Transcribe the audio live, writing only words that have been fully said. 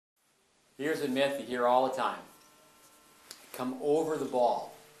Here's a myth you hear all the time. Come over the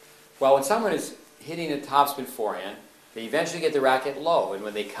ball. Well, when someone is hitting a topspin forehand, they eventually get the racket low, and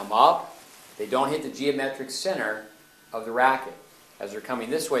when they come up, they don't hit the geometric center of the racket. As they're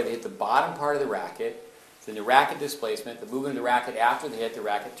coming this way, they hit the bottom part of the racket, then the racket displacement, the movement of the racket after they hit the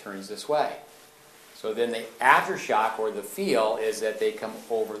racket turns this way. So then the aftershock, or the feel, is that they come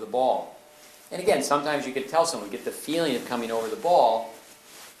over the ball. And again, sometimes you can tell someone, get the feeling of coming over the ball,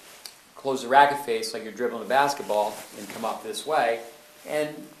 close the racket face like you're dribbling a basketball, and come up this way, and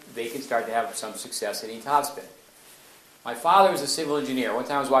they can start to have some success hitting topspin. My father was a civil engineer. One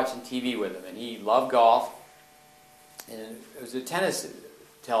time I was watching TV with him, and he loved golf, and it was a tennis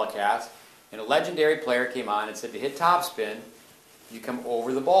telecast, and a legendary player came on and said to hit topspin, you come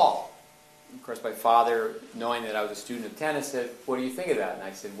over the ball. Of course, my father, knowing that I was a student of tennis, said, what do you think of that? And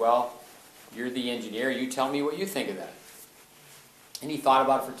I said, well, you're the engineer, you tell me what you think of that. And he thought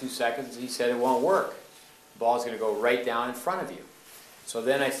about it for 2 seconds, and he said, it won't work. The ball's going to go right down in front of you. So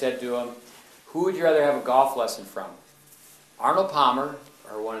then I said to him, who would you rather have a golf lesson from? Arnold Palmer,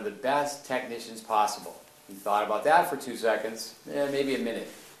 or one of the best technicians possible? He thought about that for 2 seconds, maybe a minute,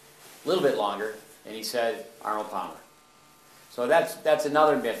 a little bit longer, and he said, Arnold Palmer. So that's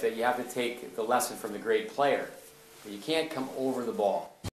another myth, that you have to take the lesson from the great player. You can't come over the ball.